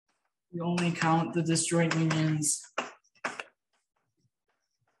we only count the disjoint unions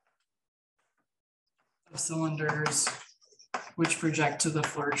of cylinders which project to the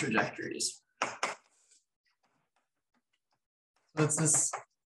floor trajectories. So it's this.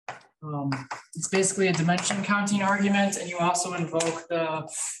 It's basically a dimension counting argument, and you also invoke the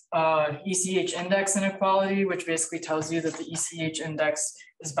ECH index inequality, which basically tells you that the ECH index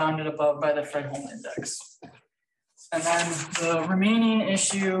is bounded above by the Fredholm index. And then the remaining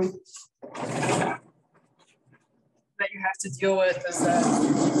issue that you have to deal with is that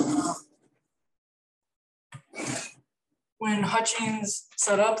when Hutchings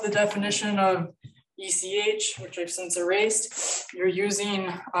set up the definition of ECH, which I've since erased, you're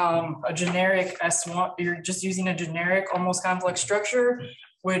using a generic S1, you're just using a generic almost complex structure,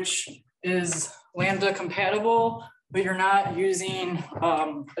 which is lambda compatible, but you're not using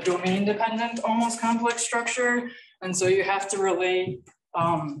a domain dependent almost complex structure. And so you have to relate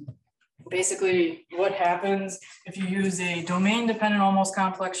basically what happens if you use a domain dependent almost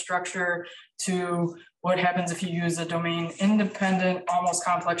complex structure to what happens if you use a domain independent almost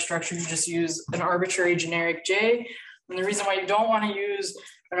complex structure. You just use an arbitrary generic J. And the reason why you don't want to use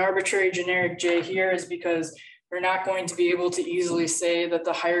an arbitrary generic J here is because you're not going to be able to easily say that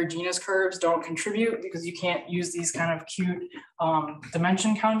the higher genus curves don't contribute, because you can't use these kind of cute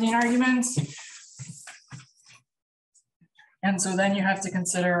dimension counting arguments. And so then you have to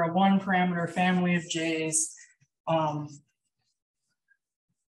consider a one parameter family of J's.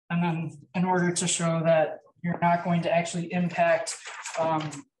 And then in order to show that you're not going to actually impact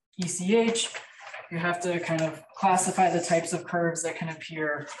ECH, you have to kind of classify the types of curves that can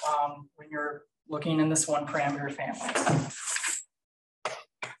appear when you're looking in this one parameter family.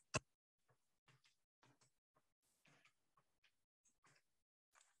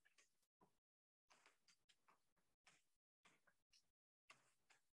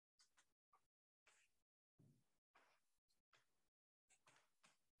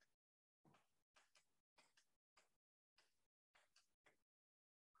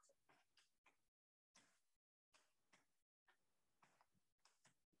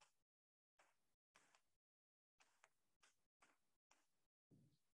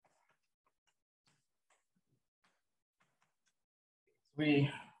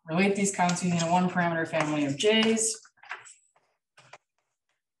 We relate these counts using a one parameter family of J's.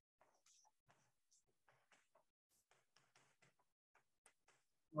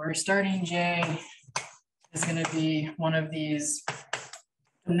 Where starting J is going to be one of these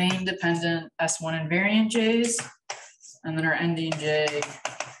domain dependent S1 invariant J's. And then our ending J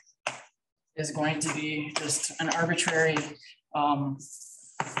is going to be just an arbitrary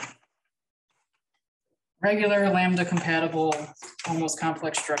regular lambda compatible almost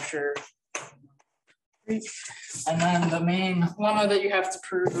complex structure. And then the main lemma that you have to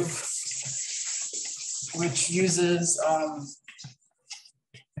prove, which uses a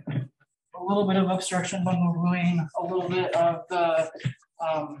little bit of obstruction but removing a little bit of the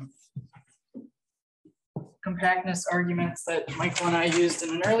compactness arguments that Michael and I used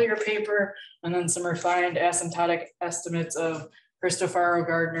in an earlier paper, and then some refined asymptotic estimates of Cristofaro,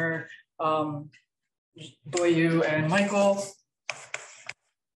 Gardner, Boyu, and Michael.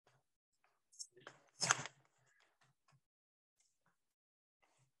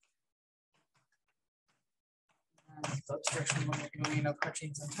 The obstruction limit union of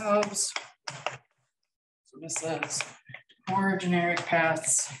Hutchings and Tubbs. So this says four generic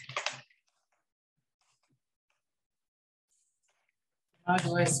paths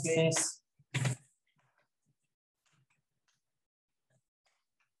moduli space.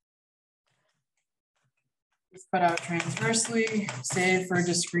 Cut out transversely, save for a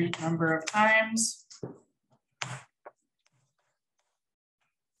discrete number of times.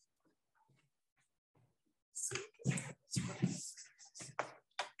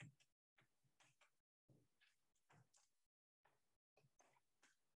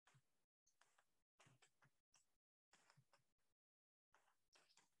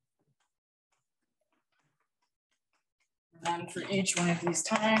 And then for each one of these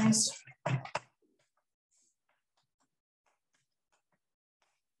times,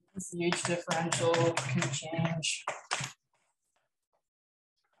 the ECH differential can change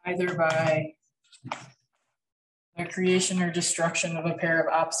either by the creation or destruction of a pair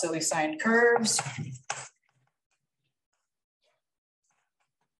of oppositely signed curves,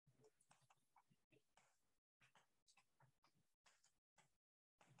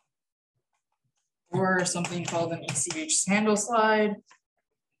 or something called an ECH handle slide.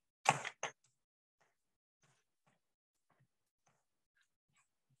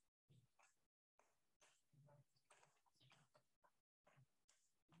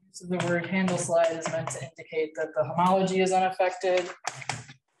 So the word handle slide is meant to indicate that the homology is unaffected.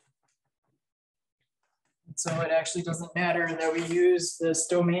 So it actually doesn't matter that we use this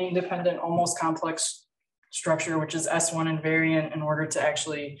domain-dependent almost complex structure, which is S1 invariant, in order to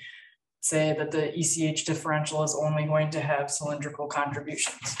actually say that the ECH differential is only going to have cylindrical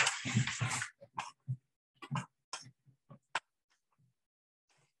contributions.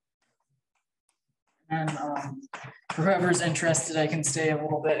 And for whoever's interested, I can stay a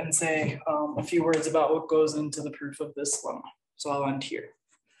little bit and say a few words about what goes into the proof of this lemma. So I'll end here.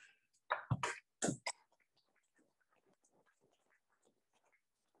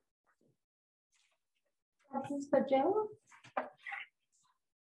 Questions for Joe?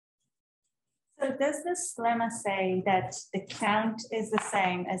 So does this lemma say that the count is the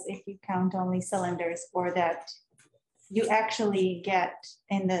same as if you count only cylinders, or that you actually get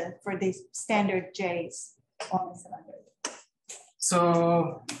in the for these standard J's only cylinders?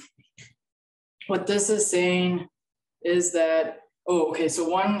 So what this is saying is that, so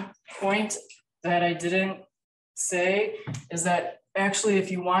one point that I didn't say is that actually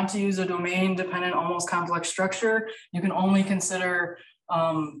if you want to use a domain-dependent almost complex structure, you can only consider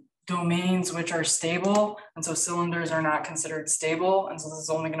domains which are stable, and so cylinders are not considered stable, and so this is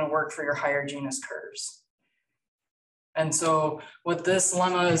only going to work for your higher genus curves. And so what this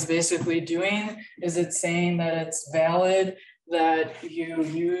lemma is basically doing is it's saying that it's valid that you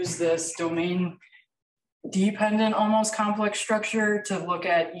use this domain dependent almost complex structure to look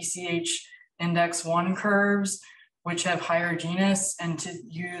at ECH index 1 curves which have higher genus, and to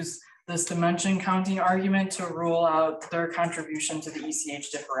use this dimension counting argument to rule out their contribution to the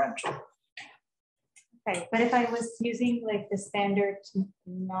ECH differential. Okay, but if I was using like the standard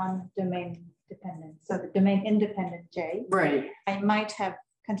non-domain dependent, so the domain independent J, right, I might have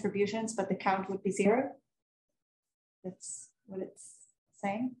contributions, but the count would be 0. That's what it's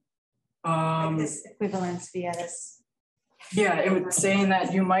saying. Like this equivalence via this. Yeah, it was saying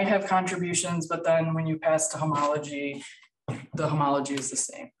that you might have contributions, but then when you pass to homology, the homology is the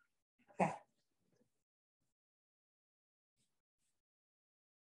same. Okay.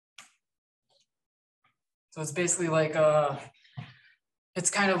 So it's basically like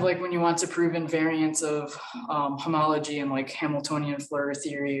it's kind of like when you want to prove invariance of homology in like Hamiltonian Floer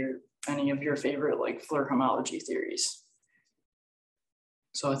theory or any of your favorite like Floer homology theories.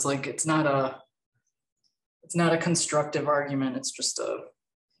 So it's like it's not a constructive argument. It's just a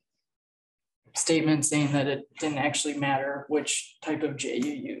statement saying that it didn't actually matter which type of J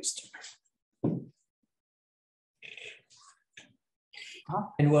you used.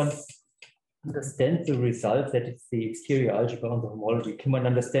 And one understands the result that it's the exterior algebra on the homology. Can one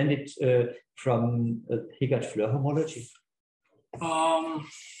understand it from Heegard-Floer homology?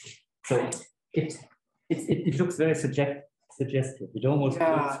 So it looks very suggestive. It almost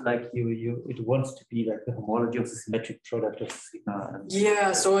looks like it wants to be like the homology of the symmetric product of sigma.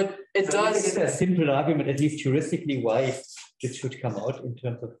 Yeah, so it does. It's a simple argument, at least heuristically, why this should come out in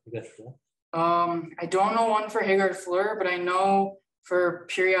terms of Heegard-Floer. I don't know one for Heegard-Floer, but I know for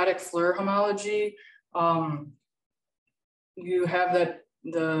periodic Floer homology, you have that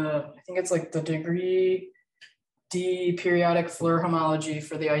I think it's like the degree D periodic Floer homology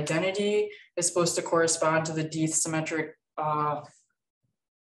for the identity is supposed to correspond to the D symmetric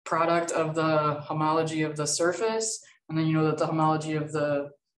product of the homology of the surface, and then you know that the homology of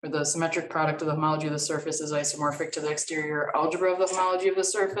the symmetric product of the homology of the surface is isomorphic to the exterior algebra of the homology of the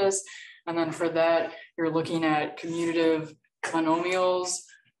surface. And then for that, you're looking at commutative monomials,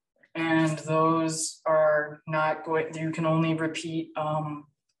 and those are not going, you can only repeat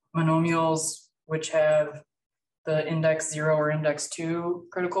monomials which have the index 0 or index 2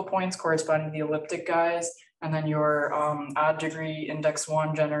 critical points corresponding to the elliptic guys, and then your odd degree index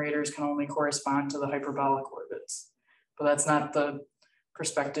 1 generators can only correspond to the hyperbolic orbits. But that's not the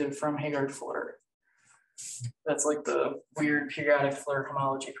perspective from Heegard-Floer. That's like the weird periodic Floer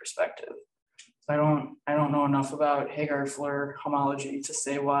homology perspective. So I don't know enough about Heegard-Floer homology to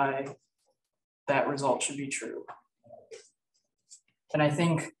say why that result should be true. And I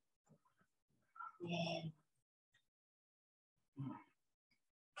think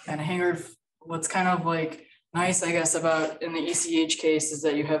what's kind of like nice, I guess, about in the ECH case is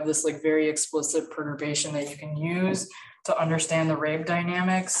that you have this like very explicit perturbation that you can use to understand the Rabe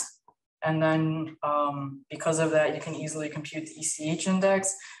dynamics. And then because of that, you can easily compute the ECH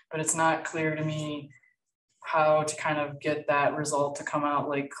index, but it's not clear to me how to kind of get that result to come out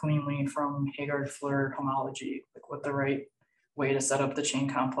like cleanly from Heegard-Floer homology, like what the right way to set up the chain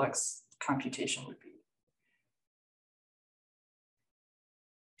complex computation would be.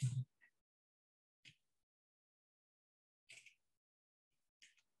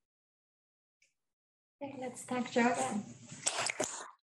 Okay, let's thank Jordan.